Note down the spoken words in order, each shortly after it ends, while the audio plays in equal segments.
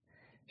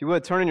If you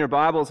would, turn in your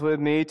Bibles with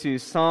me to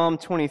Psalm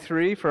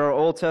 23 for our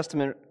Old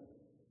Testament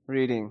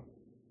reading.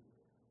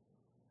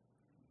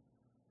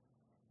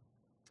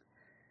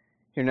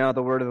 Hear now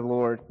the word of the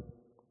Lord.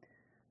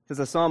 This is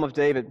a psalm of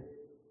David.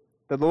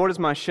 The Lord is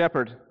my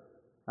shepherd,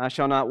 I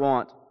shall not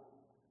want.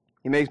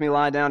 He makes me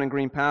lie down in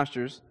green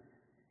pastures.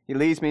 He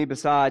leads me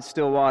beside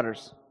still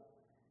waters.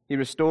 He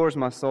restores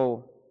my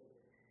soul.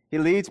 He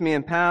leads me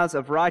in paths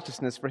of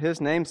righteousness for His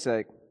name's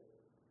sake.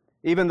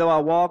 Even though I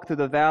walk through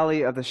the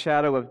valley of the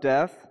shadow of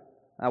death,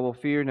 I will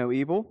fear no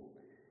evil,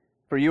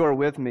 for You are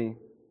with me.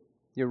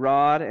 Your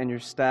rod and Your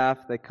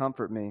staff, they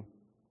comfort me.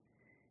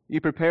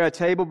 You prepare a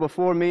table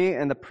before me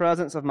in the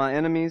presence of my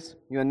enemies.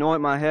 You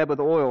anoint my head with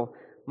oil.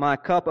 My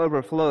cup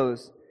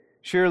overflows.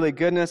 Surely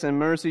goodness and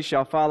mercy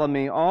shall follow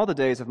me all the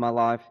days of my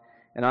life,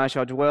 and I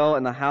shall dwell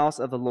in the house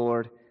of the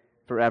Lord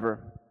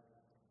forever.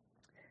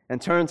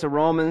 And turn to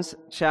Romans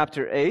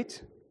chapter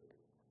 8.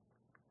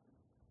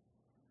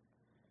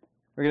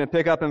 We're going to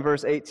pick up in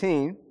verse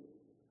 18,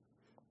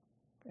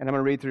 and I'm going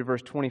to read through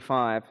verse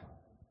 25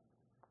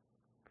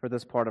 for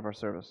this part of our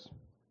service.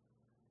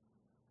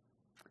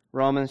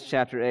 Romans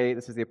chapter 8,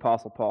 this is the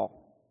Apostle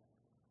Paul.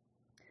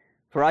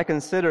 For I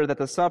consider that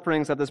the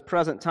sufferings of this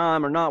present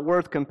time are not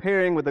worth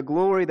comparing with the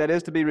glory that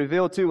is to be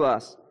revealed to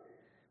us.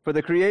 For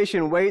the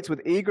creation waits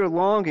with eager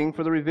longing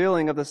for the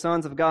revealing of the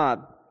sons of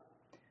God.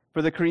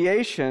 For the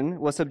creation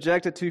was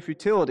subjected to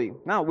futility,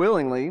 not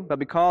willingly, but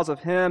because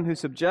of Him who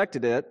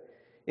subjected it,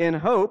 in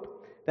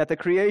hope that the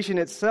creation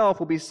itself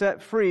will be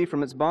set free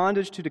from its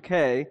bondage to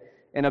decay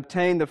and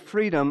obtain the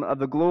freedom of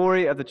the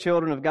glory of the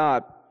children of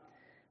God.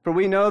 For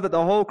we know that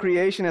the whole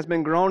creation has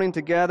been groaning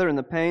together in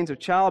the pains of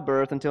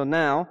childbirth until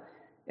now,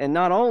 and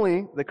not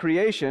only the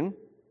creation,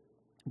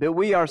 but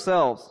we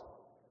ourselves,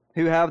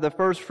 who have the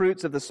first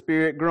fruits of the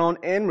Spirit, groan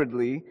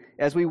inwardly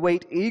as we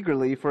wait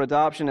eagerly for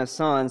adoption as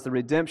sons, the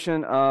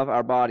redemption of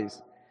our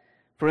bodies.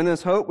 For in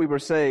this hope we were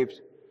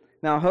saved.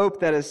 Now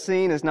hope that is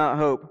seen is not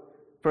hope,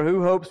 for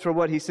who hopes for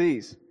what he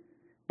sees?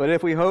 But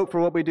if we hope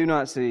for what we do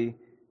not see,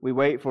 we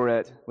wait for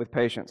it with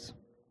patience.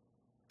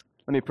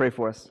 Let me pray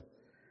for us.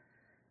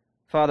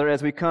 Father,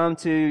 as we come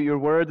to Your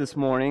word this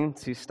morning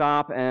to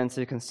stop and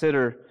to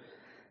consider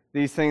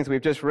these things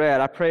we've just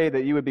read, I pray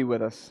that You would be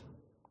with us.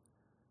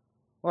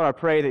 Lord, I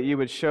pray that You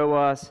would show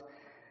us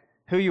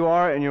who You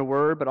are in Your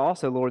word, but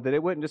also, Lord, that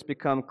it wouldn't just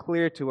become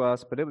clear to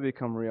us, but it would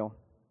become real.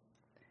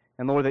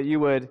 And Lord, that You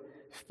would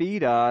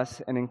feed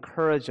us and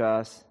encourage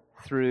us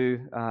through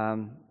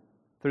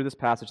this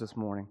passage this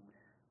morning.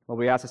 Lord,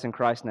 we ask this in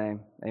Christ's name.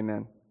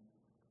 Amen.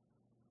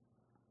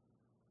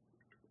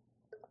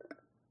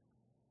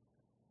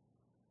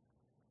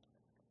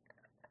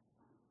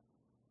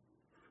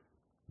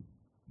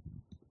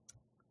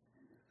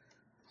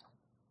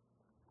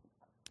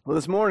 Well,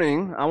 this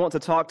morning, I want to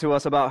talk to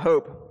us about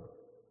hope.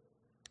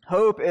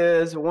 Hope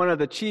is one of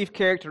the chief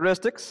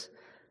characteristics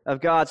of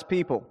God's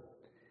people.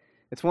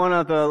 It's one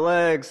of the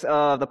legs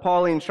of the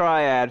Pauline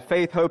triad,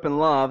 faith, hope, and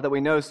love, that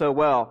we know so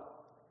well.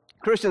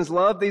 Christians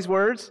love these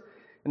words,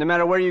 and no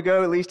matter where you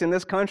go, at least in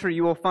this country,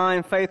 you will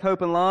find faith,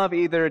 hope, and love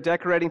either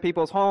decorating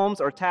people's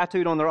homes or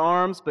tattooed on their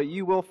arms, but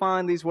you will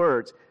find these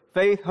words,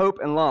 faith, hope,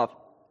 and love.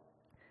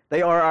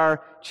 They are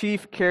our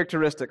chief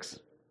characteristics.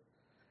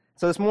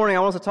 So this morning, I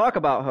want to talk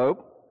about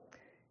hope.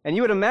 And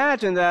you would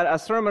imagine that a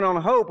sermon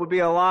on hope would be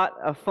a lot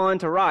of fun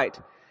to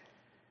write,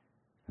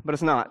 but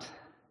it's not.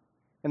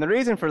 And the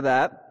reason for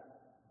that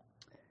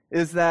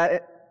is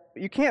that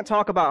you can't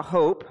talk about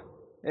hope,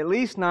 at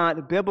least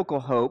not biblical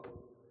hope,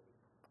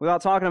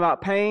 without talking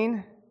about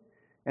pain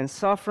and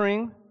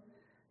suffering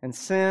and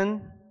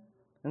sin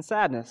and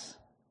sadness.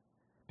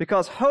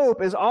 Because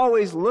hope is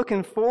always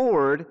looking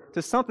forward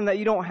to something that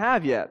you don't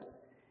have yet.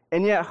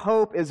 And yet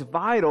hope is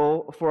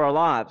vital for our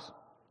lives.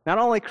 Not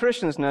only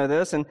Christians know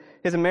this, and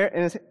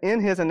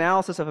in his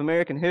analysis of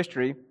American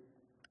history,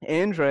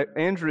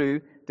 Andrew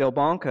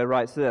Delbanca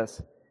writes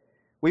this: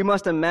 we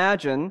must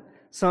imagine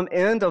some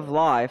end of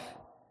life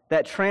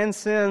that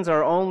transcends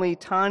our only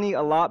tiny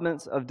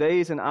allotments of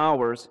days and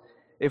hours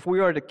if we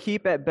are to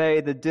keep at bay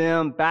the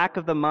dim back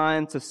of the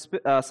mind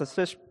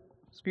suspicion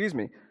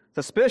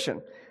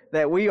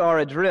that we are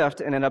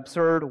adrift in an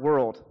absurd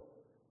world.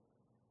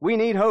 We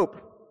need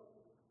hope.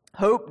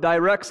 Hope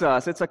directs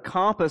us. It's a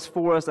compass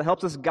for us that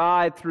helps us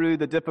guide through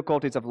the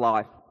difficulties of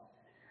life.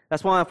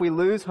 That's why if we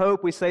lose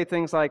hope, we say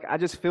things like, I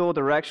just feel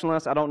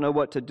directionless, I don't know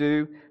what to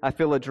do, I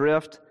feel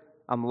adrift,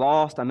 I'm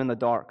lost, I'm in the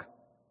dark.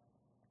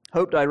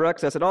 Hope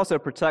directs us. It also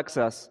protects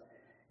us.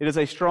 It is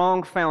a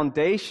strong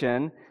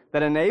foundation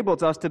that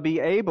enables us to be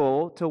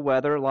able to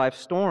weather life's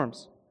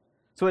storms.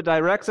 So it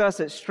directs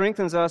us, it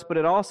strengthens us, but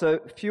it also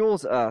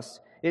fuels us.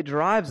 It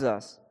drives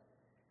us.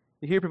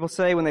 You hear people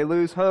say when they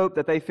lose hope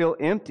that they feel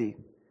empty.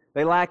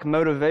 They lack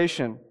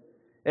motivation.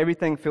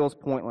 Everything feels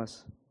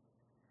pointless.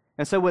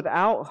 And so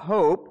without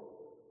hope,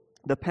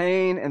 the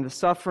pain and the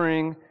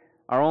suffering,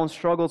 our own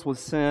struggles with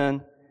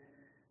sin,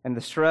 and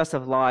the stress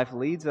of life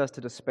leads us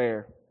to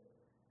despair.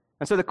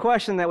 And so the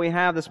question that we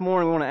have this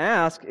morning we want to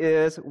ask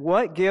is,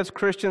 what gives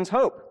Christians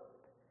hope?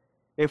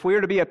 If we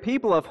are to be a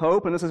people of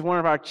hope, and this is one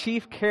of our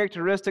chief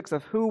characteristics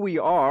of who we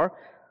are,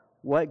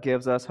 what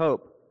gives us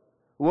hope?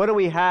 What do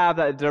we have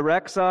that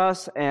directs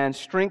us and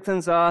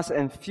strengthens us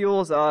and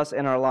fuels us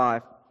in our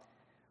life?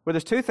 Well,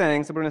 there's two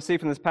things that we're going to see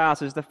from this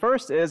passage. The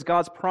first is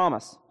God's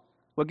promise.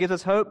 What gives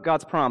us hope?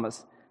 God's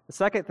promise. The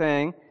second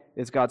thing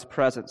is God's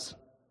presence.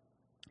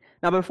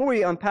 Now, before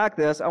we unpack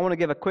this, I want to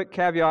give a quick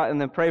caveat and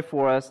then pray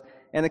for us.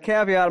 And the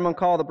caveat I'm going to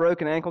call the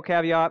broken ankle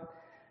caveat.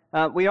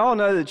 We all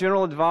know the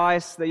general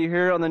advice that you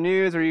hear on the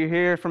news or you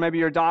hear from maybe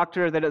your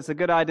doctor that it's a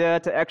good idea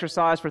to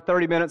exercise for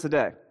 30 minutes a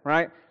day,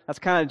 right? That's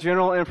kind of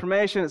general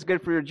information. It's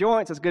good for your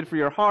joints. It's good for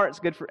your heart. It's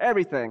good for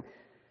everything.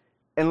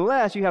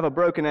 Unless you have a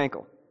broken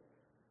ankle.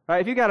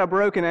 Right? If you got a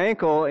broken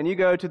ankle and you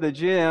go to the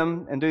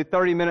gym and do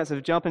 30 minutes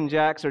of jumping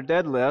jacks or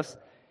deadlifts,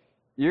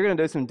 you're going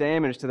to do some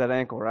damage to that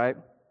ankle, right?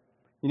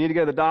 You need to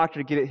go to the doctor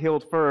to get it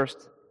healed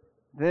first,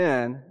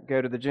 then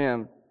go to the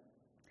gym.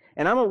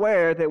 And I'm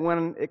aware that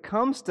when it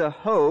comes to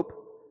hope,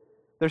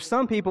 there's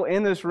some people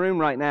in this room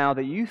right now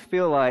that you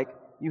feel like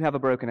you have a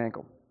broken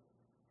ankle.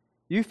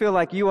 You feel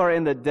like you are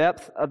in the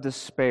depth of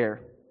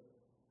despair.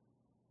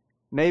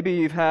 Maybe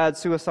you've had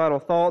suicidal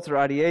thoughts or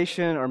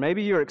ideation, or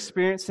maybe you're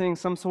experiencing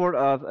some sort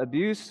of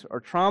abuse or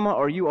trauma,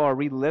 or you are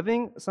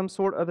reliving some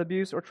sort of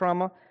abuse or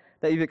trauma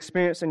that you've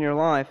experienced in your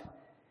life,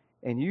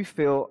 and you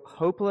feel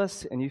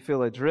hopeless and you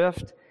feel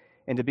adrift,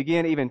 and to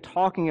begin even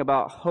talking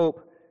about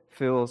hope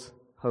feels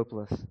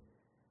hopeless.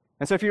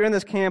 And so if you're in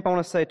this camp, I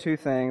want to say two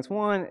things.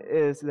 One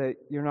is that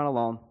you're not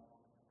alone.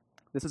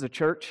 This is a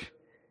church,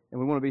 and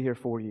we want to be here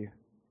for you.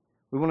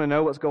 We want to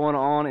know what's going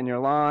on in your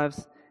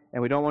lives,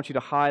 and we don't want you to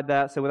hide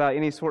that. So without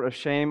any sort of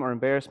shame or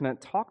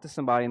embarrassment, talk to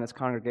somebody in this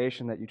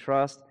congregation that you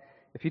trust.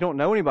 If you don't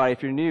know anybody,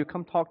 if you're new,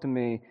 come talk to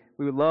me.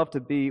 We would love to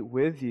be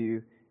with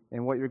you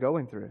in what you're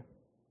going through.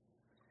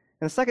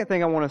 And the second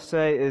thing I want to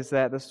say is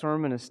that the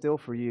sermon is still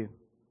for you.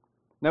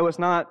 No, it's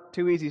not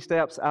 2 easy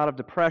steps out of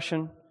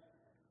depression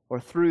or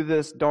through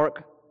this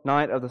dark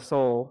night of the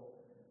soul,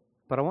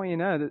 but I want you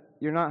to know that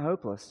you're not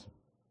hopeless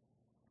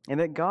and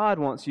that God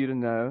wants you to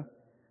know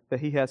that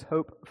He has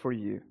hope for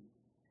you.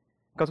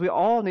 Because we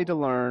all need to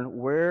learn,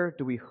 where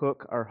do we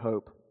hook our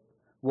hope?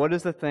 What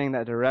is the thing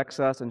that directs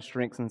us and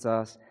strengthens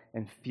us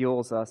and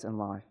fuels us in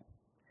life?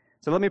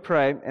 So let me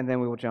pray, and then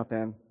we will jump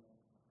in.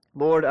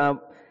 Lord,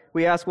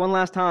 we ask one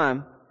last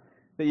time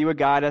that you would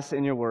guide us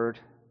in your word.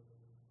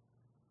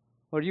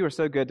 Lord, you are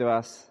so good to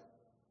us.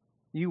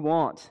 You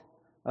want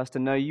us to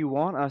know. You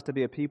want us to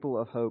be a people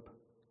of hope.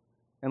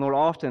 And Lord,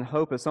 often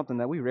hope is something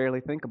that we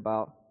rarely think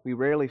about. We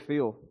rarely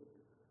feel.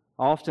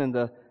 Often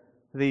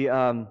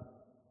the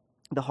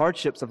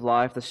hardships of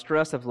life, the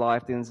stress of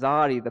life, the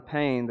anxiety, the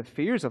pain, the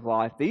fears of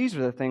life, these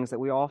are the things that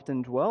we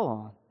often dwell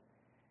on.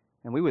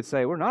 And we would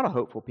say we're not a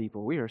hopeful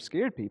people. We are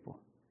scared people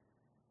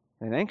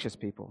and anxious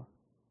people.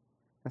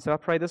 And so I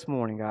pray this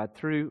morning, God,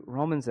 through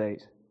Romans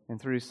 8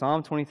 and through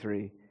Psalm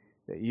 23,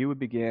 that you would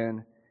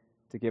begin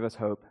to give us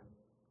hope.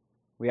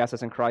 We ask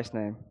this in Christ's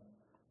name.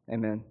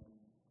 Amen.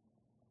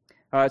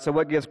 All right, so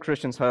what gives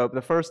Christians hope?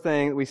 The first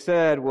thing we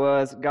said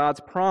was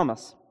God's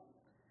promise.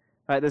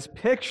 All right, this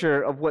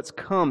picture of what's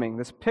coming,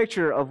 this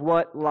picture of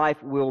what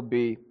life will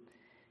be.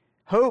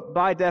 Hope,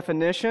 by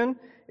definition,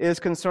 is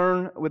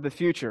concerned with the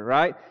future,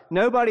 right?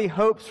 Nobody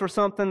hopes for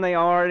something they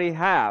already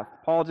have.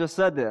 Paul just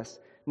said this.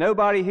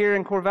 Nobody here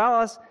in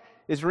Corvallis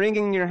is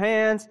wringing your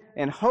hands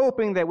and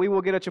hoping that we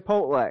will get a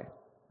Chipotle,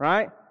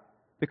 right?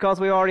 Because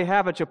we already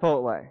have a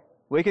Chipotle.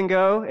 We can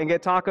go and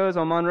get tacos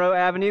on Monroe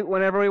Avenue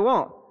whenever we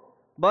want.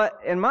 But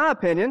in my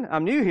opinion,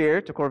 I'm new here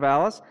to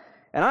Corvallis,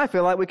 and I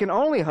feel like we can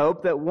only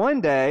hope that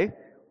one day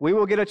we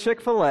will get a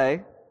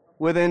Chick-fil-A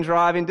within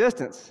driving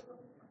distance.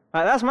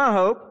 Right, that's my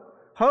hope.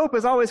 Hope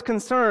is always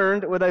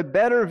concerned with a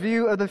better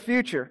view of the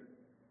future.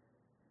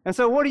 And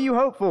so what do you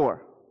hope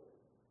for?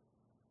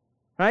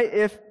 Right?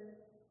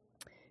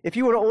 If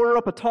you were to order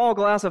up a tall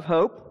glass of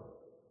hope,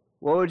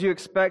 what would you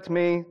expect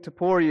me to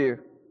pour you?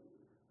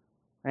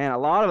 Man, a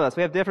lot of us,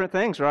 we have different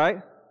things,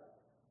 right?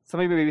 Some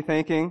of you may be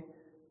thinking,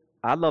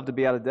 I'd love to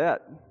be out of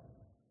debt.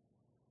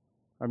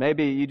 Or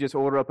maybe you just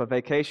order up a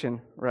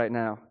vacation right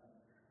now.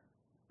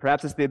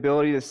 Perhaps it's the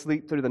ability to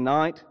sleep through the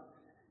night.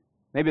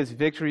 Maybe it's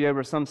victory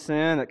over some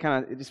sin that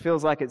it just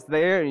feels like it's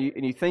there,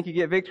 and you think you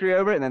get victory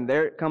over it, and then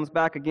there it comes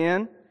back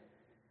again.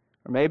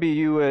 Or maybe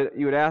you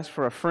would ask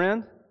for a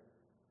friend.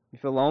 You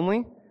feel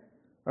lonely.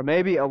 Or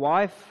maybe a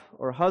wife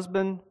or a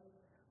husband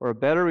or a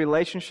better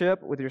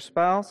relationship with your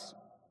spouse.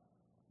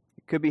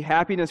 It could be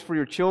happiness for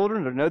your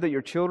children, to know that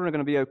your children are going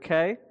to be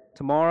okay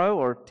tomorrow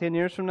or 10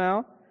 years from now.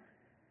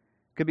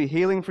 It could be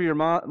healing for your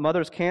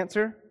mother's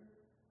cancer,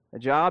 a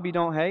job you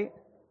don't hate.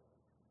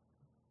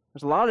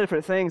 There's a lot of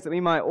different things that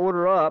we might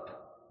order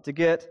up to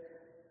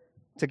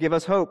give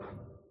us hope.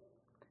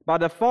 By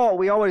default,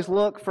 we always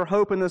look for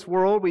hope in this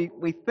world.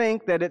 We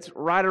think that it's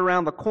right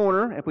around the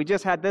corner. If we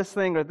just had this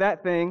thing or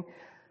that thing,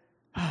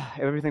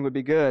 everything would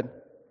be good.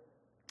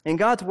 And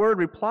God's Word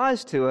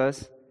replies to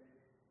us,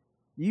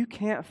 you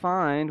can't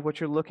find what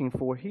you're looking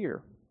for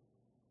here.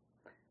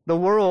 The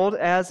world,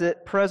 as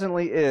it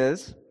presently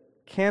is,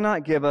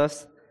 cannot give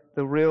us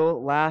the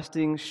real,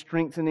 lasting,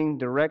 strengthening,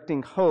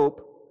 directing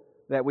hope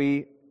that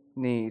we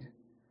need.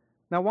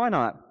 Now, why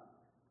not?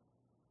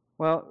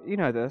 Well, you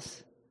know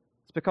this.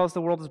 It's because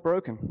the world is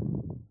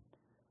broken.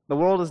 The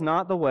world is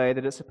not the way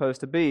that it's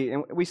supposed to be.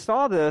 And we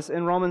saw this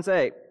in Romans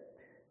 8.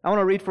 I want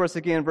to read for us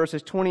again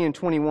verses 20 and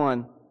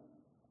 21.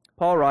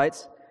 Paul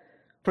writes,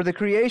 "For the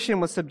creation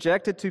was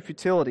subjected to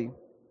futility,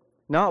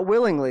 not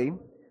willingly,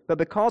 but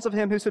because of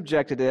him who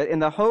subjected it, in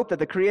the hope that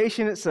the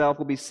creation itself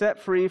will be set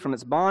free from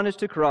its bondage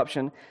to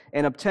corruption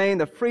and obtain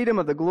the freedom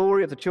of the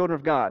glory of the children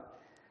of God."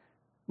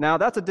 Now,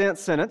 that's a dense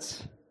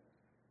sentence.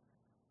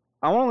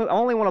 I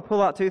only want to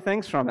pull out two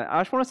things from it.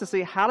 I just want us to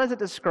see, how does it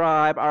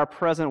describe our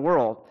present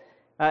world?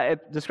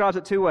 It describes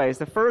it two ways.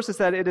 The first is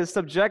that it is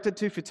subjected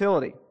to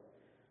futility.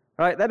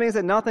 Right? That means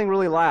that nothing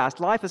really lasts.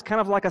 Life is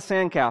kind of like a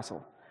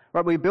sandcastle.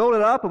 Right? We build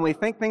it up and we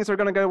think things are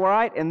going to go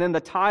right, and then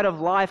the tide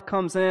of life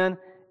comes in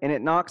and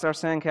it knocks our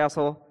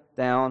sandcastle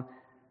down.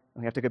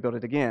 We have to go build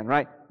it again,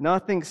 right?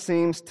 Nothing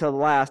seems to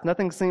last.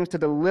 Nothing seems to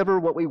deliver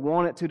what we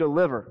want it to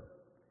deliver.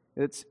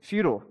 It's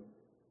futile.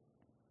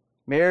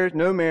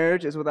 No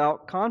marriage is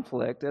without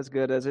conflict, as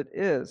good as it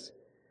is.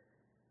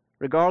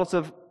 Regardless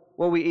of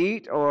what we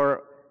eat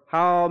or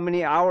how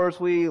many hours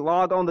we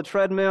log on the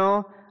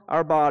treadmill,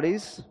 our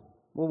bodies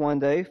will one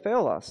day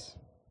fail us.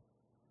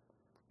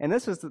 And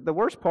this is the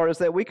worst part, is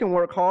that we can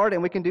work hard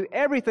and we can do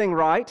everything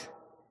right,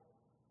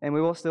 and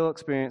we will still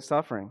experience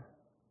suffering.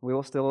 We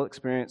will still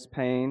experience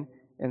pain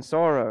and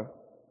sorrow.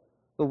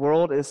 The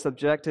world is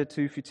subjected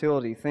to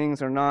futility.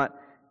 Things are not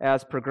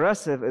as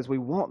progressive as we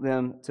want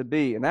them to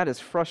be, and that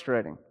is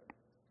frustrating.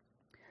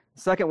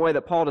 The second way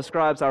that Paul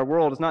describes our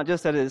world is not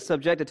just that it is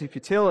subjected to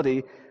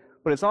futility,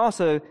 but it's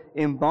also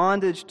in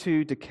bondage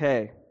to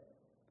decay. I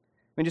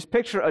mean, just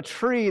picture a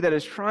tree that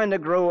is trying to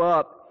grow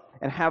up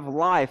and have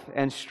life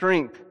and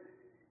strength,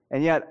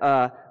 and yet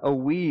a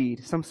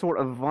weed, some sort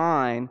of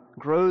vine,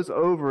 grows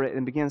over it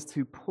and begins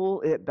to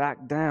pull it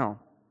back down.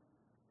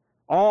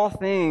 All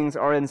things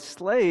are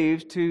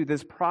enslaved to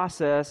this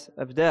process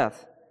of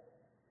death.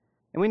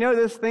 And we know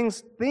these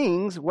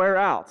things wear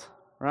out,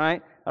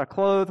 right? Our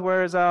clothes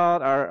wears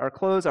out, our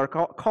clothes, our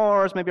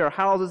cars, maybe our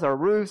houses, our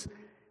roofs,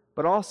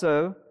 but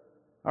also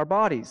our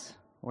bodies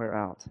wear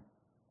out.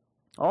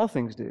 All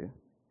things do.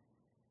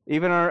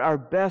 Even our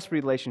best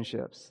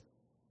relationships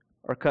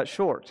are cut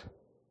short.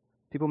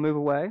 People move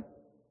away.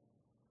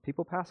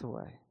 People pass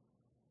away.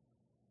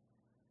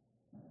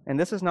 And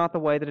this is not the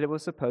way that it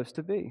was supposed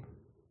to be.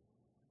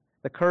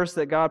 The curse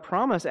that God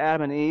promised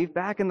Adam and Eve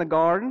back in the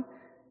garden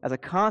as a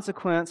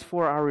consequence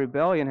for our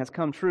rebellion has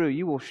come true.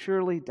 You will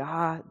surely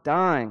die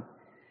dying.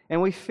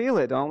 And we feel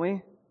it, don't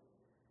we?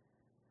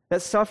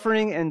 That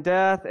suffering and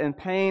death and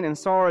pain and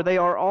sorrow, they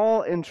are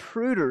all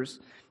intruders,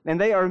 and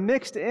they are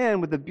mixed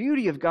in with the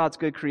beauty of God's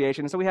good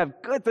creation. And so we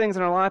have good things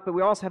in our life, but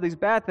we also have these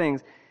bad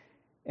things.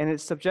 And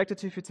it's subjected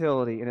to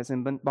futility, and it's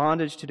in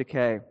bondage to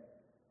decay.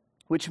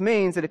 Which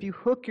means that if you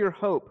hook your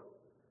hope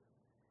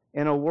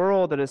in a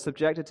world that is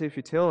subjected to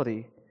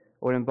futility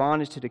or in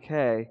bondage to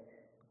decay,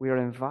 we are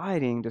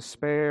inviting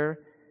despair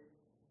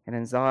and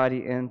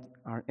anxiety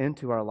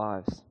into our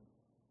lives.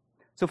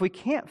 So if we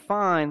can't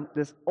find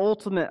this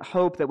ultimate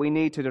hope that we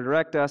need to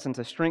direct us and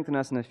to strengthen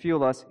us and to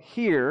fuel us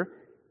here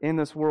in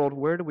this world,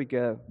 where do we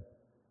go?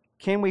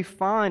 Can we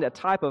find a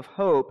type of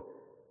hope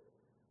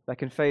that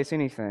can face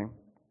anything?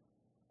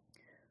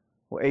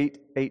 Well,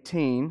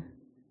 8:18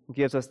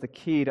 gives us the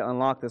key to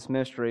unlock this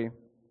mystery.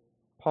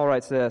 Paul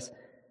writes this,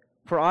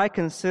 "For I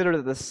consider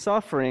that the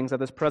sufferings of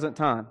this present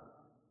time,"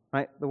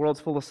 right? The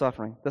world's full of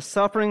suffering. "The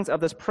sufferings of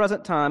this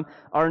present time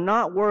are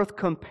not worth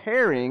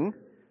comparing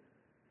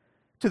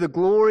to the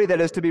glory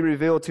that is to be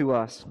revealed to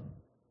us."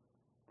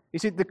 You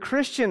see, the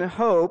Christian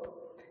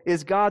hope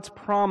is God's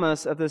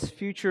promise of this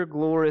future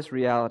glorious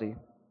reality.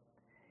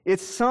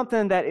 It's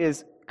something that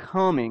is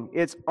coming.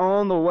 It's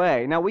on the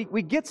way. Now,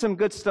 we get some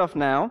good stuff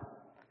now.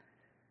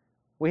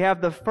 We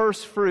have the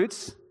first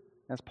fruits,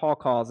 as Paul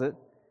calls it,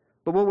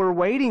 but what we're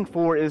waiting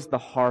for is the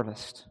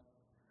harvest.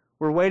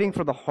 We're waiting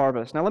for the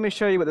harvest. Now, let me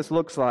show you what this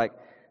looks like.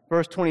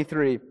 Verse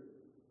 23,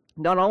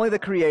 "Not only the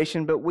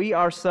creation, but we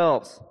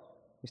ourselves,"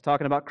 he's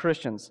talking about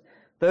Christians,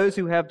 "those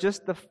who have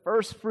just the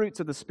first fruits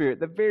of the Spirit,"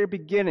 the very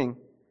beginning,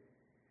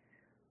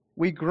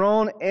 "we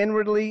groan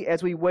inwardly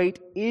as we wait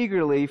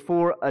eagerly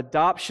for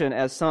adoption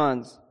as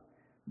sons,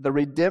 the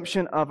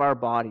redemption of our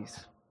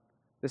bodies,"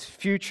 this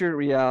future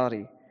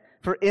reality.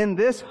 "For in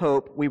this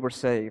hope we were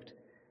saved.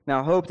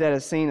 Now hope that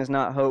is seen is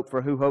not hope,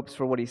 for who hopes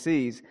for what he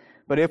sees?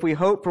 But if we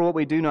hope for what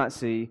we do not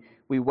see,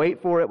 we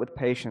wait for it with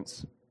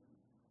patience."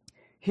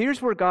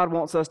 Here's where God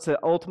wants us to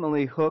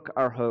ultimately hook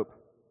our hope.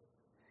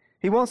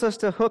 He wants us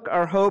to hook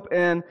our hope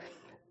in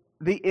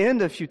the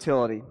end of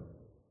futility,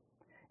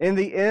 in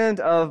the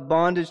end of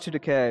bondage to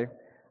decay.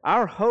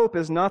 Our hope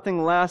is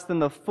nothing less than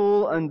the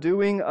full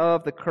undoing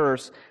of the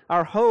curse.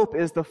 Our hope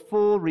is the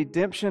full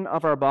redemption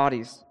of our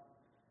bodies.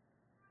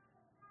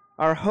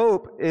 Our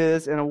hope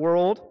is that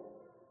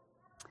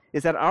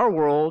our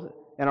world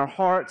and our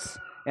hearts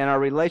and our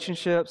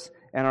relationships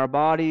and our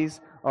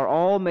bodies are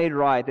all made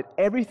right, that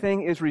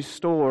everything is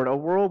restored, a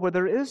world where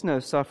there is no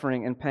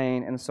suffering and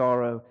pain and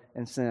sorrow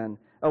and sin,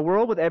 a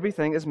world where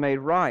everything is made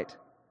right.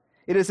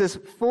 It is this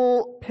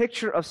full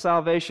picture of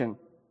salvation.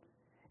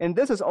 And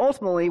this is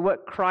ultimately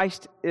what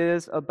Christ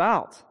is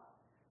about.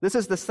 This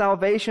is the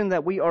salvation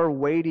that we are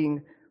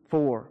waiting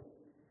for.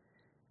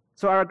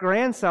 So our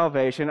grand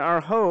salvation,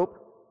 our hope,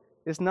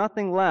 is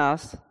nothing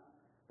less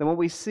than what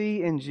we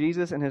see in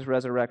Jesus and His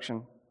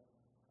resurrection.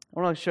 I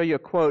want to show you a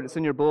quote. It's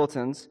in your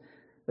bulletins.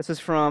 This is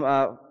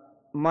from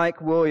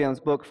Mike Williams'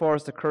 book, Far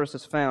as the Curse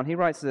is Found. He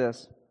writes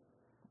this: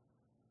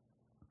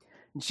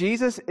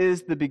 Jesus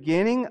is the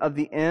beginning of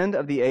the end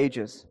of the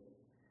ages.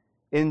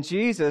 In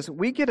Jesus,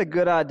 we get a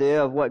good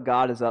idea of what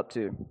God is up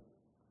to.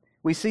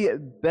 We see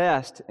it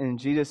best in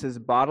Jesus'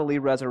 bodily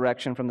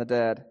resurrection from the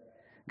dead.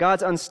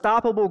 God's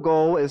unstoppable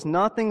goal is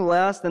nothing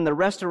less than the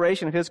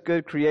restoration of His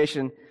good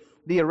creation,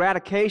 the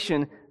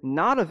eradication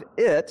not of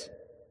it,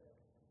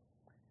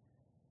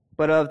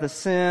 but of the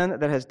sin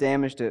that has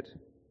damaged it.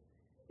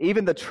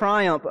 Even the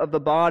triumph of the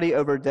body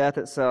over death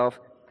itself.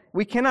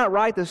 We cannot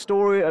write the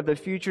story of the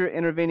future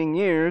intervening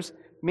years,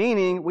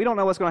 meaning we don't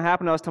know what's going to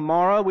happen to us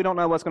tomorrow, we don't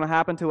know what's going to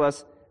happen to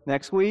us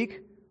next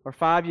week, or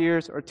 5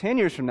 years, or 10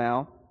 years from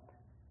now.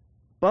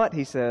 But,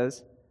 he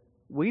says,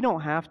 we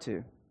don't have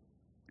to.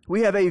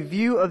 We have a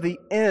view of the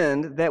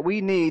end that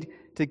we need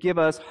to give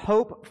us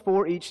hope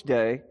for each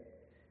day,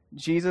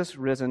 Jesus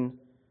risen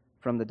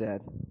from the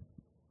dead.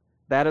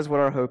 That is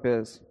what our hope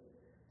is.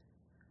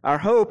 Our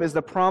hope is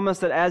the promise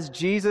that as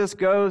Jesus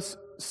goes,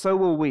 so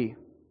will we.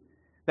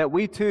 That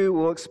we too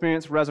will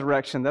experience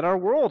resurrection, that our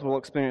world will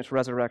experience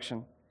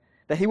resurrection,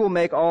 that He will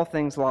make all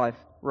things life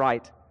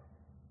right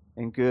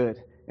and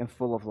good and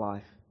full of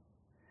life.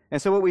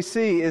 And so what we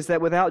see is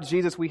that without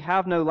Jesus, we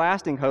have no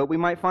lasting hope. We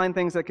might find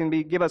things that can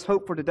give us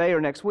hope for today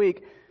or next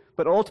week,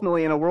 but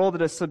ultimately in a world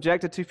that is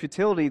subjected to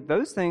futility,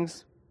 those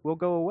things will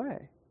go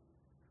away.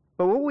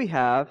 But what we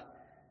have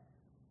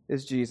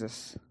is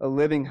Jesus, a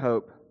living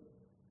hope,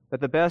 that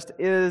the best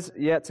is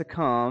yet to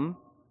come,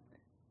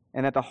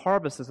 and that the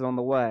harvest is on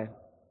the way.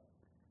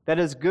 That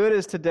as good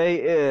as today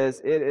is,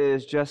 it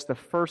is just the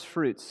first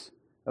fruits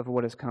of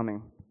what is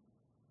coming.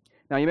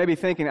 Now you may be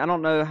thinking, I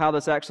don't know how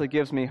this actually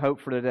gives me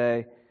hope for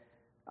today.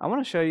 I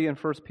want to show you in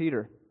 1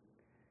 Peter.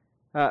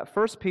 1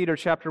 Peter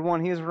chapter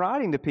 1, he is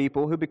writing to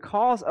people who,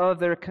 because of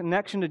their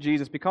connection to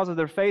Jesus, because of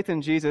their faith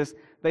in Jesus,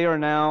 they are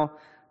now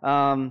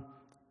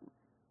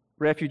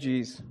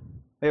refugees.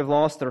 They have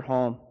lost their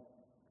home.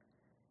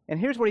 And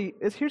here's what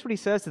he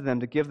says to them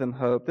to give them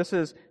hope. This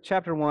is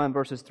chapter 1,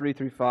 verses 3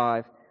 through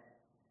 5.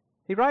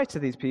 He writes to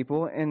these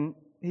people, and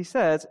he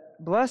says,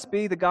 "Blessed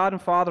be the God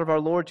and Father of our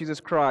Lord Jesus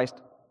Christ.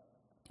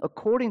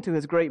 According to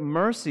His great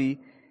mercy,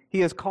 He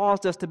has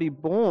caused us to be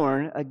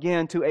born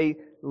again to a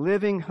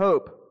living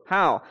hope."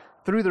 How?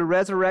 Through the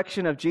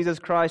resurrection of Jesus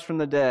Christ from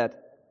the dead.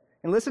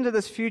 And listen to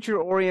this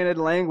future-oriented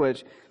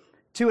language.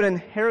 To an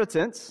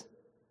inheritance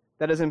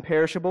that is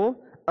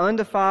imperishable,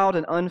 undefiled,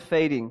 and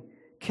unfading,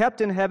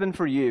 kept in heaven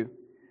for you,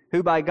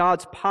 who by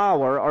God's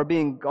power are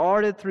being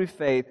guarded through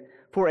faith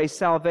for a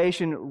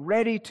salvation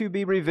ready to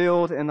be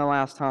revealed in the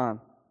last time.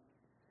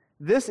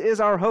 This is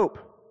our hope,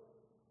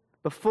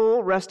 the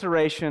full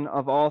restoration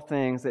of all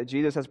things that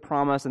Jesus has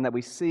promised and that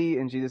we see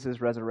in Jesus'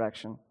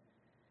 resurrection.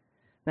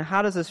 Now,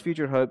 how does this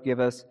future hope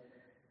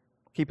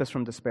keep us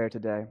from despair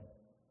today?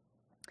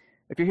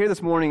 If you're here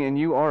this morning and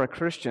you are a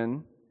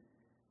Christian,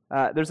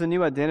 there's a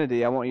new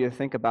identity I want you to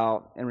think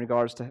about in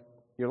regards to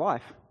your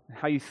life,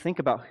 how you think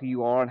about who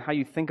you are and how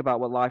you think about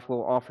what life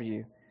will offer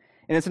you.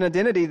 And it's an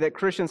identity that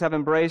Christians have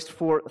embraced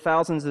for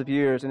thousands of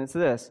years, and it's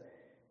this: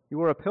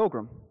 you are a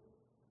pilgrim.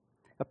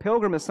 A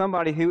pilgrim is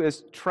somebody who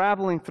is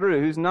traveling through,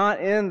 who's not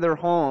in their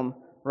home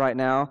right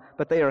now,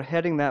 but they are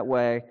heading that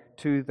way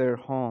to their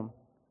home.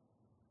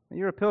 And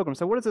you're a pilgrim.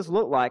 So what does this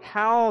look like?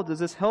 How does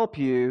this help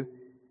you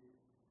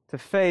to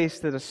face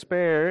the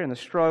despair and the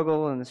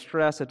struggle and the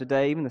stress of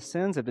today, even the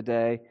sins of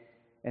today,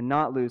 and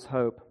not lose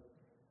hope?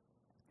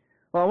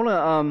 Well,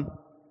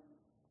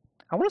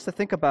 I want us to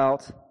think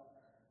about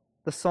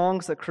the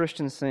songs that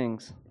Christians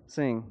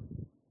sing.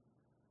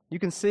 You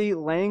can see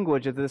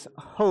language of this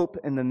hope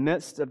in the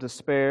midst of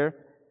despair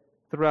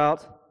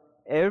throughout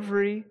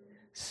every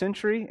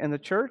century in the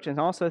church and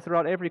also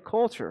throughout every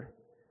culture.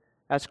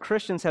 As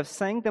Christians have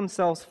sang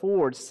themselves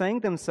forward,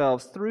 sang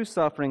themselves through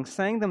suffering,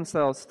 sang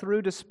themselves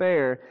through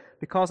despair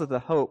because of the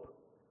hope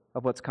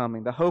of what's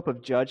coming, the hope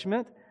of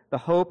judgment, the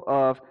hope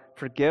of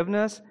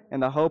forgiveness,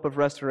 and the hope of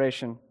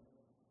restoration.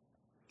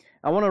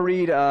 I want to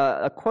read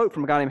a quote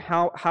from a guy named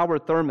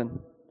Howard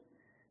Thurman.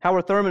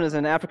 Howard Thurman is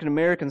an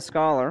African-American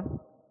scholar,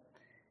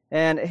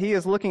 and he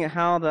is looking at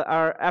how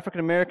our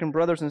African-American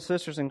brothers and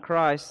sisters in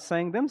Christ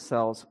sang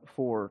themselves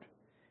forward.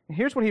 And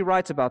here's what he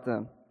writes about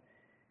them.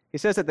 He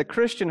says that the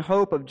Christian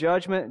hope of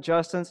judgment,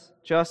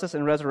 justice,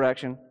 and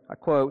resurrection, I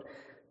quote,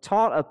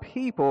 taught a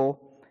people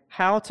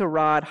how to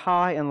ride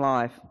high in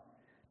life,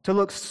 to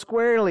look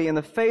squarely in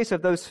the face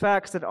of those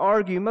facts that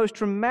argue most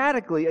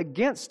dramatically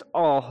against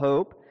all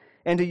hope,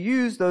 and to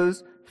use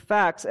those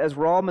facts as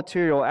raw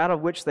material out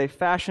of which they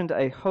fashioned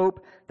a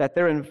hope that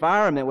their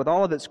environment, with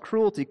all of its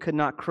cruelty, could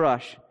not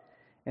crush.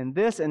 And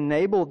this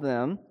enabled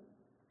them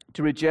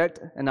to reject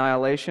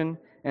annihilation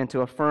and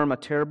to affirm a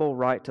terrible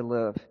right to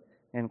live."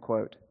 End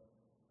quote.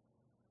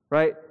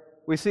 Right?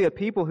 We see a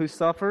people who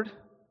suffered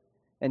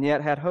and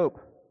yet had hope.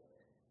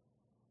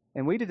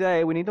 And we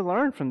today, we need to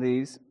learn from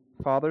these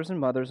fathers and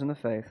mothers in the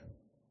faith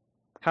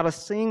how to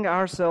sing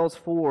ourselves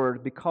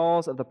forward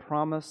because of the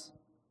promise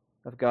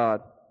of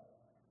God.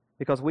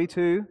 Because we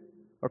too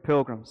are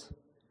pilgrims.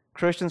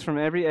 Christians from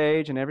every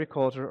age and every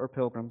culture are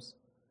pilgrims.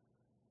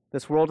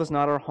 This world is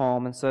not our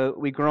home, and so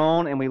we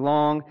groan and we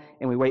long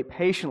and we wait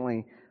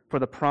patiently for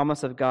the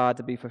promise of God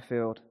to be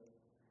fulfilled.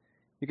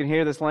 You can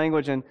hear this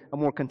language in a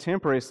more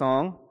contemporary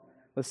song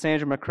with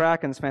Sandra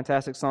McCracken's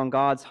fantastic song,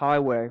 "God's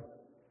Highway."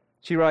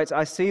 She writes,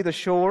 "I see the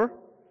shore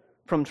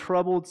from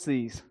troubled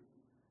seas."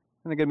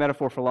 And a good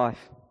metaphor for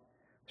life.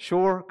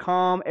 Shore,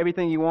 calm,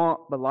 everything you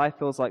want, but life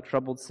feels like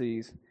troubled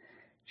seas.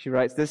 She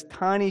writes, "This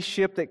tiny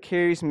ship that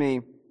carries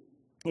me,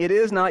 it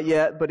is not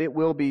yet, but it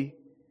will be.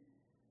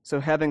 So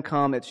heaven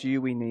come, it's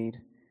you we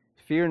need.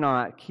 Fear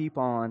not, keep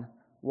on,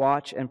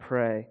 watch and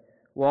pray,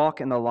 walk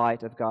in the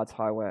light of God's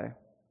highway."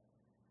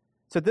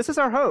 So this is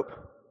our hope.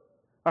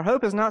 Our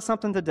hope is not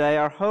something today.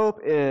 Our hope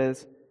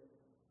is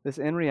this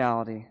in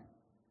reality,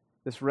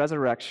 this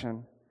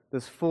resurrection,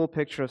 this full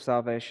picture of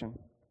salvation.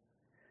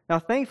 Now,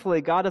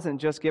 thankfully, God doesn't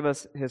just give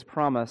us His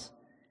promise.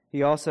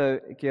 He also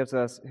gives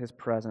us His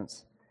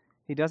presence.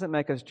 He doesn't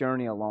make us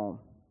journey alone.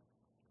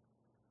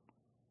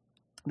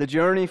 The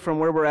journey from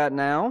where we're at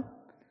now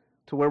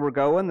to where we're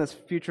going, this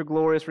future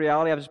glorious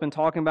reality I've just been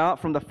talking about,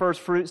 from the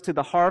first fruits to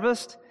the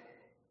harvest,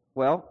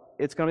 well,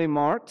 it's going to be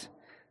marked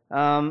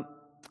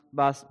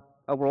by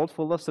a world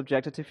full of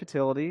subjected to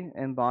futility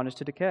and bondage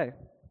to decay.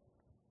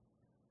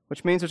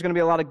 Which means there's going to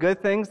be a lot of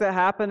good things that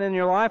happen in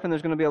your life, and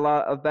there's going to be a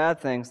lot of bad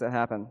things that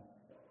happen.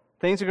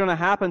 Things are going to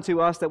happen to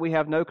us that we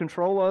have no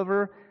control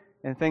over,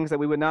 and things that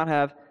we would not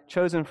have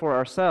chosen for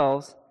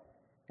ourselves,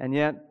 and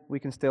yet we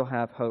can still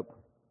have hope.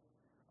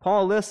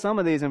 Paul lists some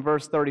of these in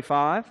verse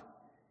 35.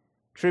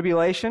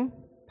 Tribulation,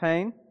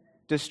 pain,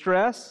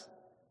 distress,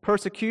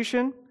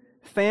 persecution,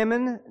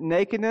 famine,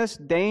 nakedness,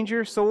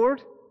 danger, sword.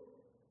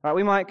 All right,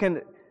 we might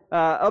can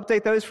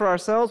update those for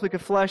ourselves. We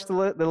could flesh the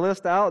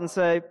list out and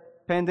say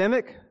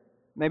pandemic,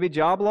 maybe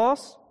job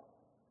loss,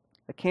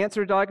 a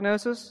cancer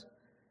diagnosis,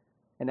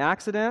 an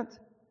accident,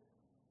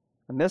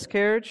 a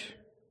miscarriage,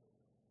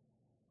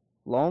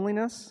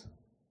 loneliness,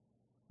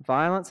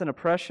 violence and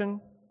oppression,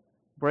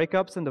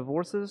 breakups and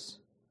divorces,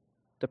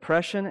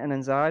 depression and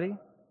anxiety.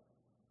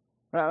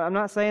 I'm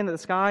not saying that the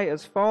sky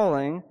is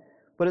falling,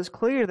 but it's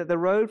clear that the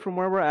road from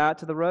where we're at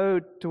to the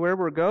road to where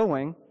we're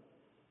going,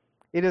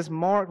 it is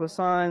marked with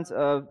signs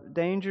of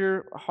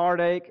danger,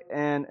 heartache,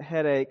 and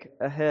headache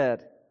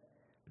ahead,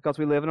 because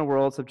we live in a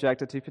world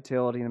subjected to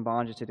futility and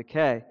bondage to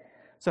decay.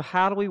 So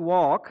how do we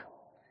walk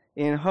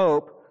in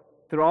hope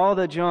through all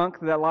the junk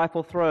that life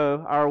will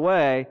throw our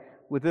way,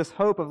 with this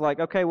hope of like,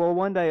 okay, well,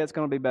 one day it's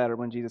going to be better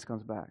when Jesus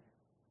comes back?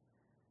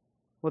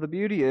 Well, the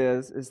beauty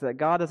is that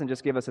God doesn't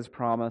just give us His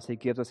promise, He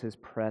gives us His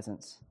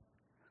presence.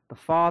 The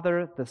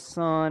Father, the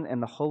Son,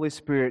 and the Holy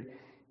Spirit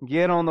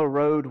get on the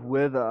road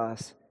with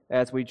us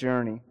as we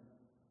journey.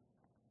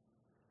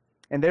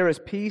 And there is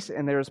peace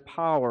and there is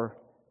power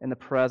in the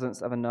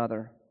presence of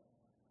another.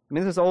 I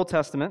mean, this is Old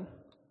Testament.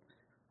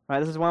 Right?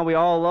 This is why we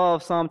all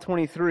love Psalm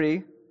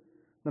 23.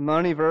 The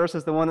money verse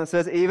is the one that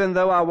says, "Even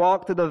though I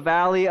walk through the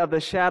valley of the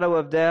shadow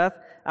of death,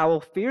 I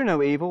will fear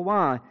no evil."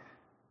 Why?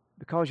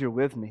 Because you're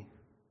with me.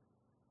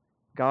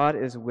 God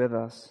is with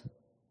us.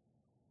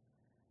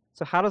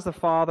 So how does the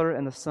Father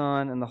and the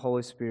Son and the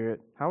Holy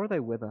Spirit, how are they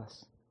with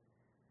us?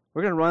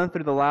 We're going to run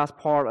through the last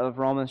part of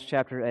Romans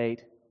chapter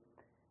 8.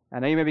 I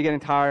know you may be getting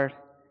tired,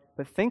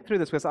 but think through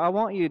this, because I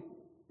want you,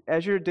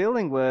 as you're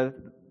dealing with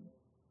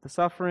the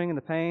suffering and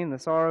the pain, the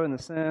sorrow and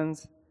the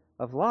sins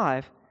of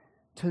life,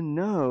 to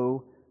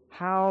know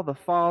how the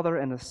Father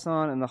and the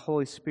Son and the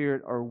Holy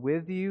Spirit are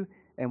with you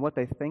and what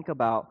they think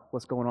about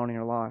what's going on in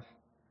your life.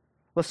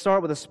 Let's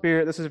start with the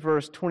Spirit. This is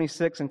verse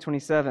 26 and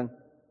 27.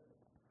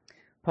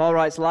 Paul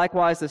writes,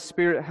 "Likewise, the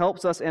Spirit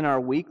helps us in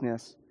our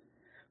weakness.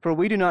 For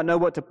we do not know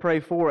what to pray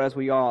for as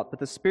we ought, but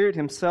the Spirit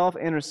Himself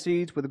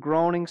intercedes with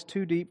groanings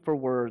too deep for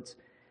words.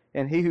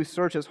 And He who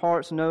searches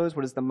hearts knows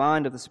what is the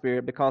mind of the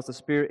Spirit, because the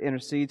Spirit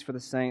intercedes for the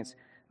saints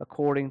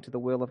according to the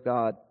will of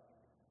God."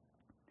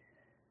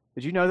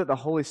 Did you know that the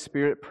Holy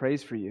Spirit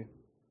prays for you?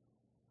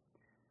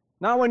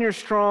 Not when you're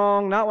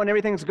strong, not when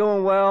everything's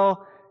going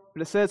well,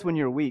 but it says when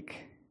you're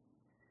weak.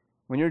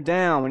 When you're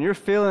down, when you're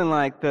feeling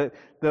like the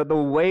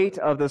weight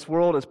of this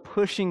world is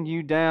pushing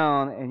you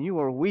down and you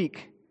are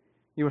weak,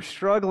 you are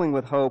struggling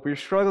with hope, you're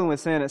struggling with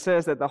sin, it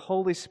says that the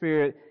Holy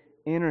Spirit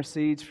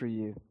intercedes for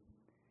you.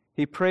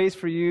 He prays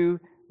for you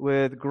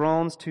with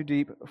groans too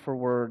deep for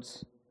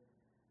words.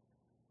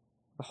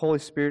 The Holy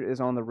Spirit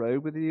is on the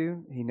road with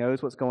you. He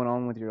knows what's going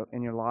on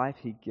in your life.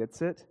 He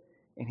gets it,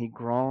 and He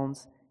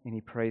groans, and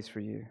He prays for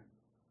you.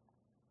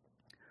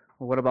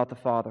 Well, what about the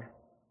Father?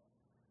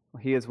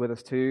 Well, He is with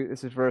us too.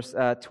 This is verse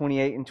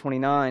 28 and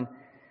 29.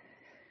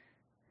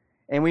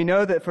 And we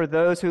know that for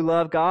those who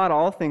love God,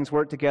 all things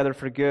work together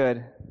for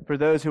good, for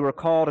those who are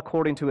called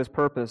according to His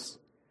purpose.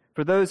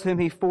 For those whom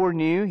He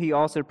foreknew, He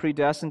also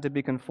predestined to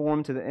be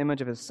conformed to the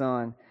image of His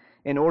Son,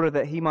 in order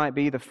that He might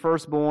be the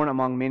firstborn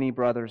among many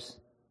brothers.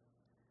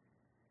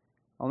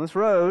 On this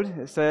road,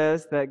 it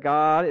says that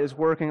God is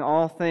working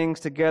all things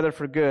together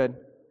for good.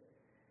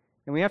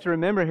 And we have to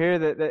remember here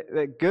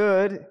that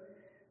good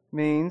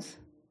means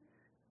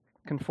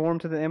conform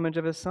to the image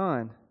of His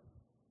Son.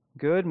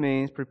 Good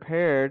means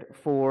prepared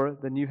for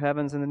the new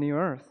heavens and the new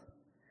earth.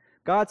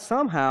 God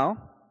somehow,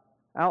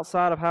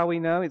 outside of how we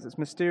know, it's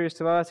mysterious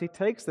to us, He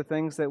takes the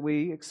things that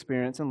we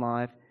experience in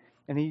life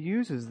and He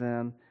uses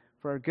them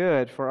for our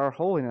good, for our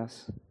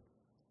holiness.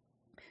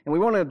 And we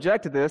want to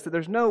object to this, that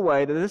there's no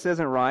way that this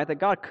isn't right, that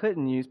God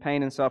couldn't use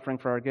pain and suffering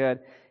for our good.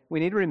 We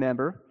need to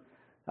remember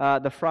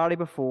the Friday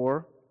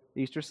before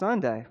Easter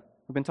Sunday.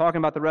 We've been talking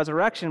about the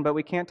resurrection, but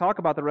we can't talk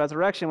about the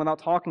resurrection without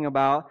talking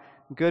about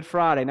Good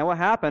Friday. Now, what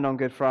happened on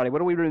Good Friday? What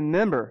do we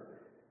remember?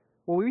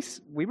 Well,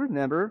 we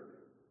remember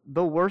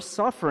the worst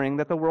suffering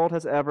that the world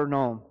has ever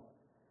known,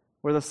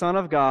 where the Son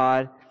of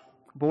God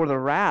bore the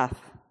wrath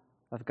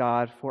of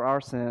God for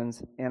our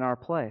sins in our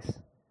place.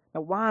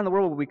 Now, why in the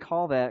world would we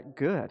call that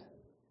good?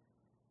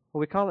 Well,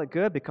 we call it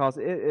good because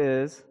it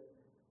is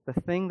the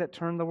thing that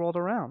turned the world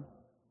around.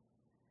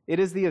 It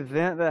is the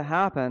event that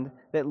happened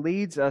that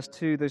leads us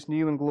to this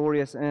new and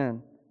glorious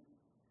end.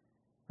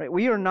 Right?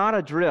 We are not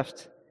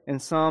adrift in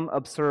some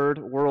absurd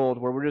world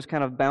where we're just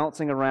kind of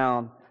bouncing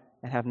around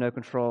and have no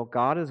control.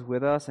 God is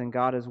with us and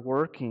God is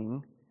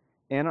working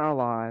in our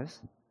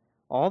lives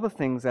all the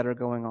things that are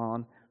going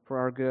on for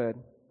our good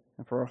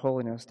and for our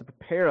holiness to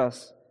prepare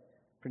us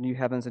for new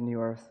heavens and new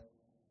earth.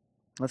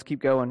 Let's keep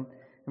going.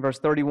 In verse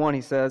 31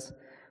 he says,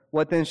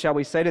 "What then shall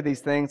we say to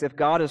these things? If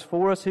God is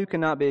for us, who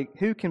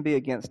can be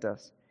against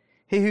us?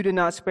 He who did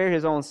not spare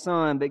His own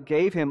Son, but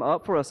gave Him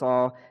up for us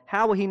all,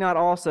 how will He not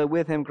also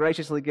with Him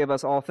graciously give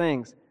us all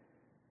things?"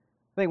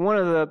 I think one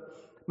of the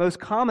most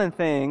common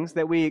things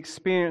that we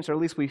experience, or at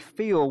least we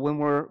feel when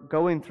we're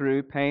going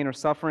through pain or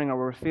suffering, or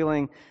we're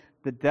feeling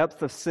the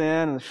depth of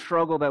sin and the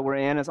struggle that we're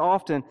in, is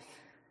often,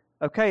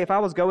 okay, if I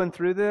was going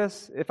through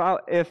this, if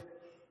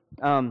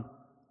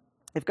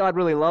God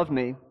really loved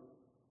me,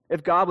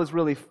 if God was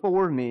really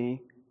for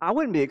me, I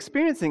wouldn't be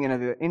experiencing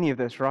any of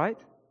this, right?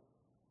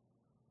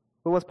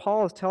 But what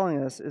Paul is telling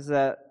us is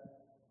that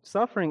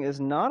suffering is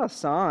not a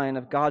sign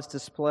of God's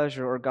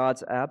displeasure or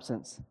God's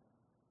absence.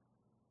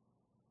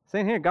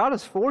 Saying here, God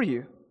is for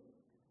you.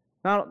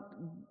 Now,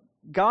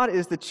 God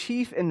is the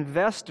chief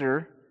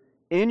investor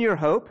in your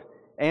hope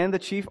and the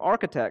chief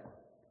architect.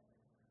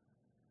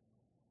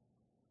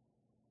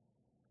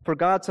 For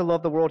God so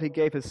loved the world, He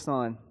gave His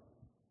Son.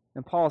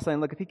 And Paul is saying,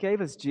 look, if He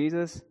gave us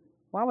Jesus,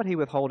 why would He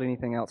withhold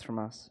anything else from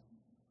us?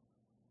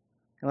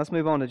 And let's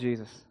move on to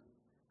Jesus,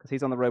 because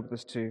He's on the road with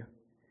us too.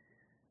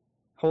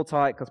 Hold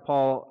tight, because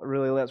Paul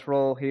really lets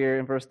roll here.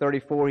 In verse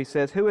 34, he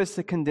says, "Who is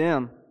to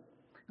condemn?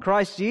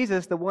 Christ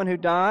Jesus, the one who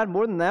died,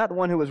 more than that, the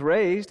one who was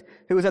raised,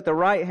 who is at the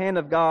right hand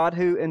of God,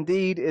 who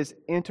indeed is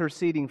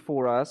interceding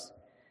for us.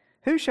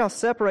 Who shall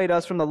separate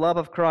us from the love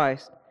of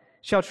Christ?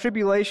 Shall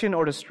tribulation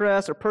or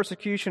distress or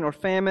persecution or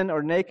famine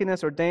or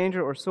nakedness or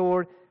danger or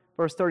sword?"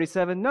 Verse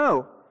 37,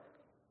 "No.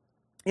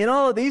 In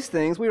all of these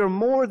things we are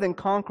more than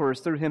conquerors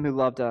through Him who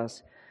loved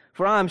us.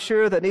 For I am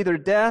sure that neither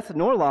death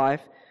nor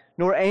life,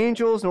 nor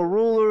angels, nor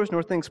rulers,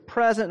 nor things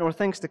present, nor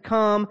things to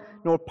come,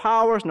 nor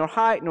powers, nor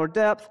height, nor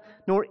depth,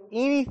 nor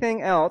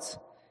anything else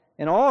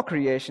in all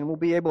creation will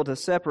be able to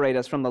separate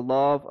us from the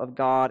love of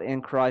God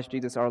in Christ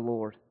Jesus our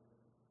Lord."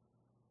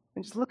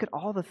 And just look at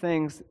all the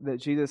things that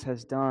Jesus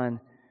has done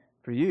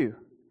for you,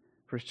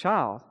 for His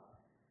child.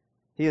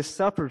 He has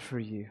suffered for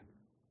you.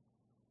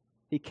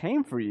 He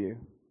came for you.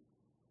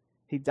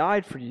 He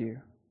died for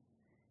you.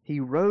 He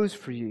rose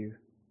for you.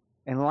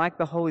 And like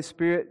the Holy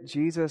Spirit,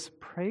 Jesus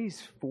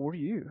prays for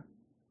you.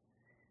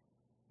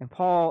 And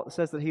Paul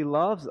says that He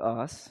loves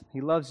us,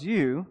 He loves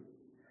you,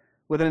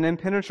 with an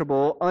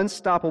impenetrable,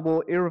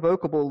 unstoppable,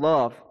 irrevocable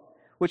love,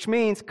 which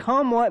means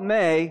come what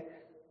may,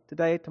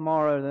 today,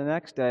 tomorrow, the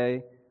next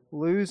day,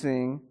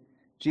 losing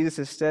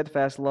Jesus'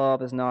 steadfast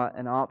love is not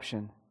an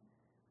option.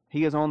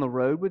 He is on the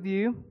road with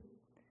you,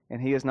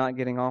 and He is not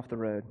getting off the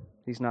road.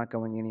 He's not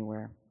going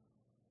anywhere.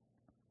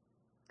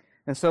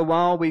 And so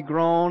while we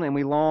groan and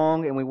we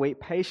long and we wait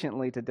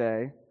patiently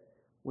today,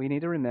 we need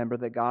to remember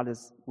that God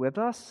is with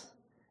us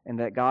and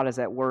that God is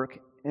at work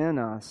in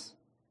us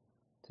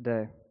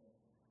today.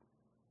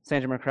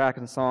 Sandra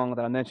McCracken's song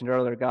that I mentioned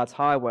earlier, God's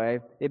Highway,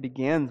 it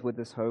begins with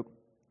this hope.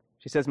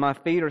 She says, "My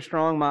feet are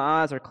strong,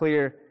 my eyes are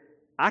clear.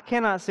 I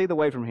cannot see the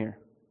way from here."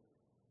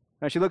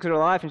 Now she looks at her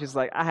life and she's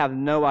like, I have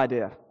no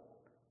idea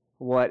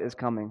what is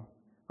coming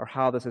or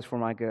how this is for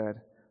my good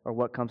or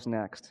what comes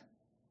next.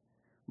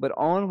 But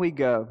on we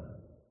go.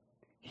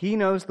 He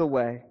knows the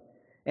way,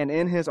 and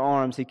in His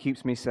arms He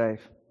keeps me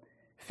safe.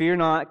 Fear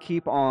not,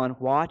 keep on,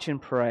 watch and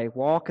pray,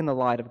 walk in the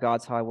light of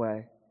God's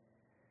highway.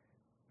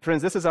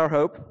 Friends, this is our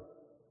hope.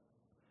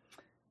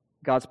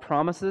 God's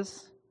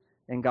promises,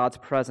 and God's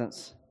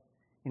presence.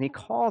 And He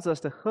calls us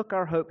to hook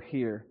our hope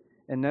here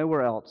and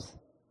nowhere else.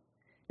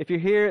 If you're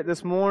here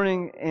this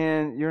morning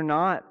and you're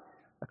not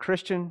a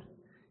Christian,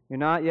 you're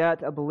not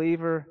yet a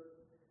believer,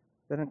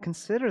 then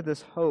consider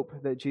this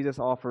hope that Jesus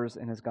offers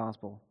in His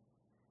gospel.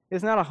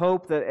 It's not a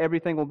hope that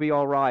everything will be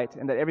all right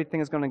and that everything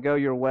is going to go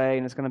your way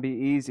and it's going to be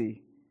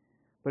easy.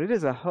 But it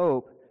is a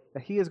hope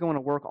that He is going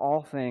to work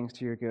all things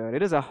to your good.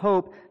 It is a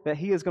hope that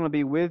He is going to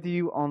be with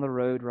you on the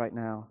road right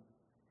now.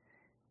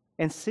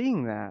 And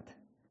seeing that,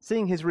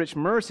 seeing His rich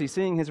mercy,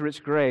 seeing His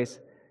rich grace,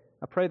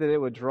 I pray that it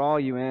would draw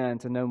you in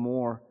to know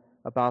more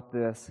about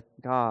this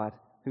God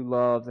who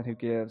loves and who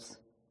gives.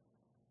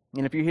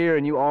 And if you're here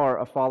and you are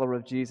a follower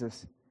of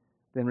Jesus,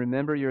 then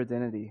remember your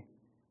identity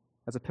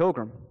as a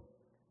pilgrim,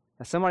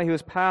 as somebody who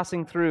is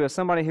passing through, as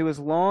somebody who is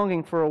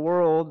longing for a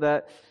world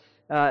that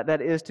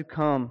is to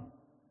come.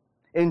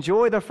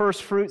 Enjoy the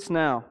first fruits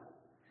now.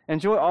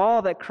 Enjoy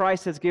all that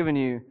Christ has given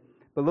you,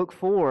 but look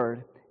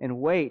forward and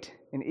wait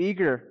in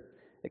eager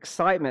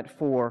excitement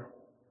for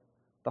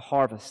the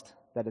harvest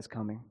that is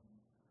coming.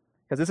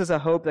 Because this is a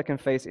hope that can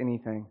face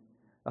anything,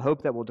 a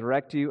hope that will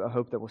direct you, a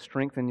hope that will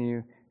strengthen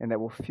you, and that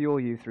will fuel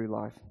you through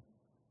life.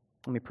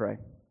 Let me pray.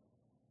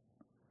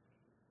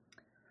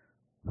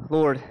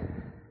 Lord,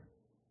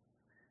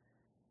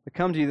 we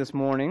come to you this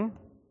morning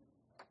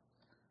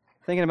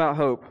thinking about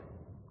hope.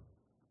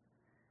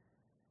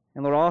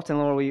 And Lord, often,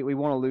 Lord, we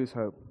want to lose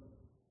hope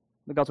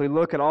because we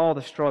look at all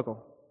the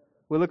struggle.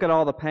 We look at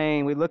all the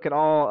pain. We look at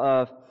all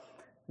of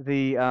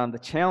the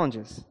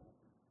challenges.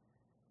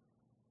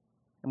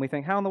 And we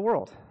think, how in the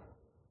world?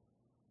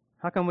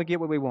 How can we get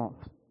what we want?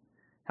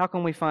 How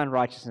can we find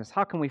righteousness?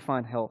 How can we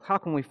find health? How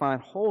can we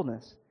find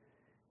wholeness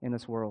in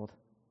this world?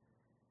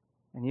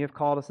 And you have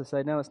called us to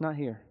say, no, it's not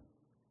here.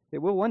 It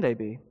will one day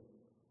be.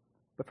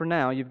 But for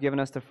now, you've given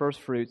us the first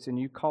fruits, and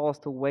you call us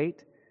to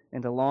wait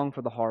and to long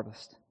for the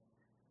harvest.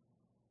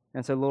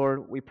 And so,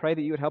 Lord, we pray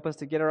that you would help us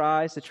to get our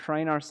eyes, to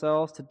train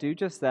ourselves to do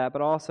just that.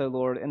 But also,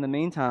 Lord, in the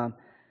meantime,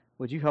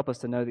 would you help us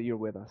to know that you're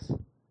with us,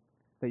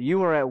 that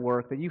you are at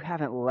work, that you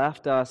haven't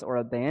left us or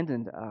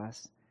abandoned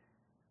us,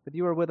 but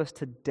you are with us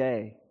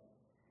today.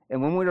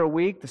 And when we are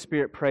weak, the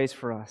Spirit prays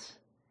for us.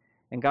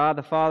 And God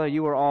the Father,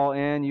 you are all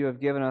in. You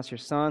have given us your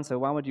Son, so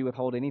why would you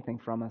withhold anything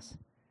from us?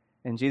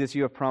 And Jesus,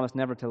 you have promised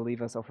never to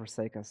leave us or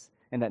forsake us,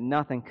 and that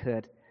nothing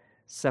could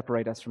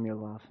separate us from your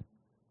love.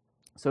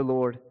 So,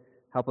 Lord,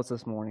 help us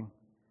this morning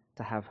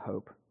to have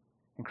hope.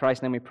 In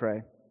Christ's name we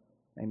pray.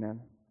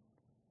 Amen.